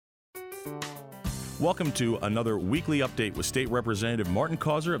Welcome to another weekly update with State Representative Martin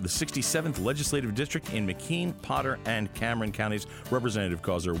Causer of the 67th Legislative District in McKean, Potter, and Cameron counties. Representative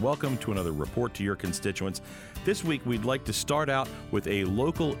Causer, welcome to another report to your constituents. This week, we'd like to start out with a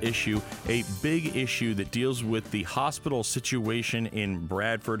local issue, a big issue that deals with the hospital situation in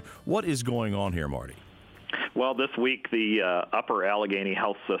Bradford. What is going on here, Marty? Well, this week, the Upper Allegheny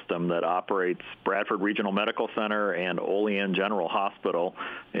Health System that operates Bradford Regional Medical Center and Olean General Hospital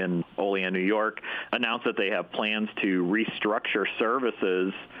in Olean, New York, announced that they have plans to restructure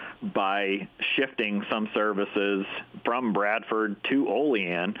services by shifting some services from Bradford to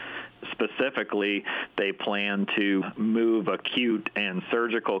Olean. Specifically, they plan to move acute and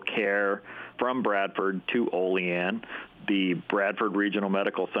surgical care from Bradford to Olean. The Bradford Regional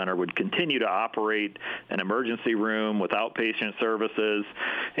Medical Center would continue to operate an emergency room with outpatient services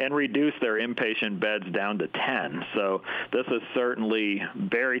and reduce their inpatient beds down to 10. So this is certainly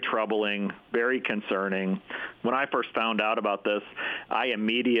very troubling, very concerning. When I first found out about this, I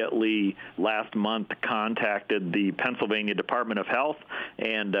immediately last month contacted the Pennsylvania Department of Health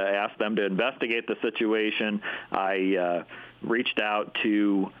and asked them to investigate the situation. I reached out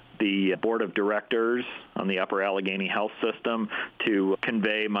to the board of directors on the Upper Allegheny Health System to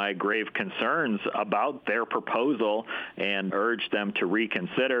convey my grave concerns about their proposal and urge them to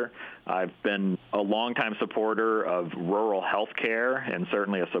reconsider. I've been a longtime supporter of rural health care and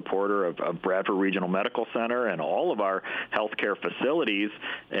certainly a supporter of Bradford Regional Medical Center and all of our health care facilities,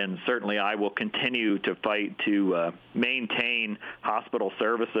 and certainly I will continue to fight to maintain hospital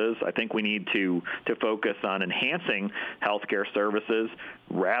services. I think we need to focus on enhancing health care services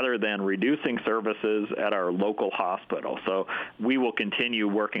rather than reducing services at our local hospital. So we will continue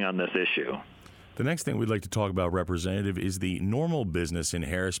working on this issue. The next thing we'd like to talk about, Representative, is the normal business in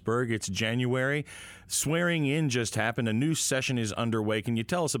Harrisburg. It's January. Swearing in just happened. A new session is underway. Can you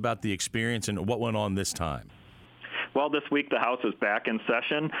tell us about the experience and what went on this time? Well, this week the House is back in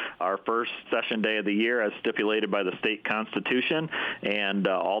session, our first session day of the year as stipulated by the state constitution, and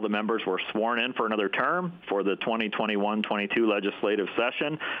all the members were sworn in for another term for the 2021-22 legislative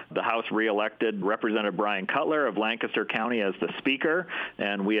session. The House reelected Representative Brian Cutler of Lancaster County as the Speaker,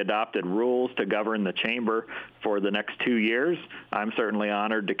 and we adopted rules to govern the chamber for the next 2 years. I'm certainly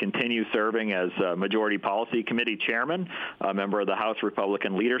honored to continue serving as Majority Policy Committee Chairman, a member of the House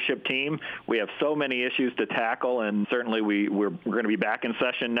Republican leadership team. We have so many issues to tackle, and certainly we're going to be back in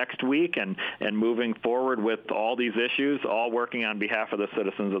session next week and moving forward with all these issues, all working on behalf of the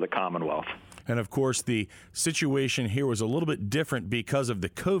citizens of the Commonwealth. And of course, the situation here was a little bit different because of the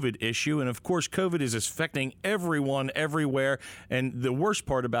COVID issue. And of course, COVID is affecting everyone everywhere. And the worst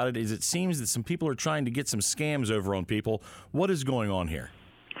part about it is it seems that some people are trying to get some scams over on people. What is going on here?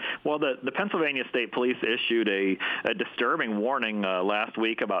 Well, the Pennsylvania State Police issued a disturbing warning last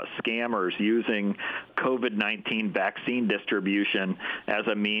week about scammers using COVID-19 vaccine distribution as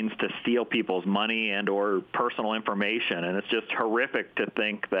a means to steal people's money and or personal information. And it's just horrific to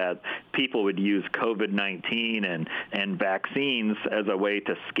think that people would use COVID-19 and vaccines as a way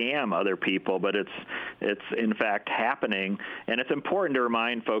to scam other people, but it's in fact happening. And it's important to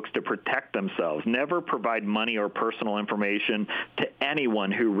remind folks to protect themselves. Never provide money or personal information to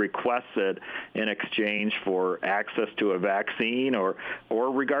anyone who requests it in exchange for access to a vaccine or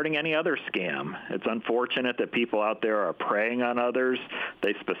regarding any other scam. It's unfortunate that people out there are preying on others.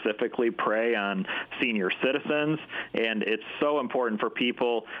 They specifically prey on senior citizens, and it's so important for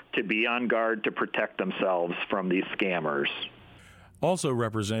people to be on guard to protect themselves from these scammers. Also,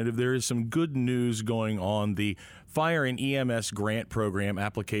 Representative, there is some good news going on. The Fire and EMS grant program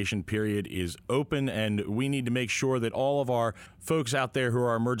application period is open, and we need to make sure that all of our folks out there who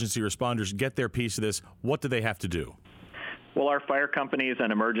are emergency responders get their piece of this. What do they have to do? Well, our fire companies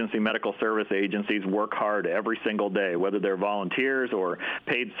and emergency medical service agencies work hard every single day, whether they're volunteers or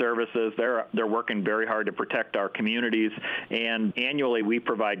paid services. They're working very hard to protect our communities, and annually we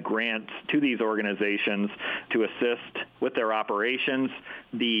provide grants to these organizations to assist with their operations.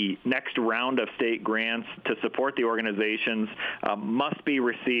 The next round of state grants to support the organizations must be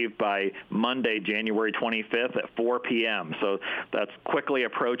received by Monday, January 25th at 4 p.m. So that's quickly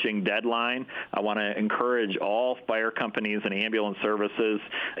approaching deadline. I want to encourage all fire companies and ambulance services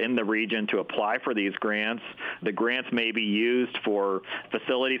in the region to apply for these grants. The grants may be used for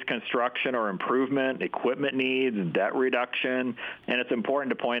facilities construction or improvement, equipment needs, debt reduction, and it's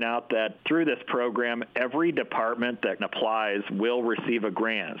important to point out that through this program, every department that applies will receive a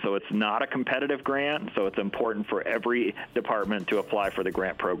grant. So it's not a competitive grant, so it's important for every department to apply for the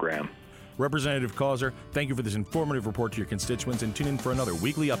grant program. Representative Causer, thank you for this informative report to your constituents, and tune in for another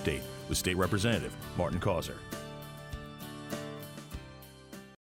weekly update with State Representative Martin Causer.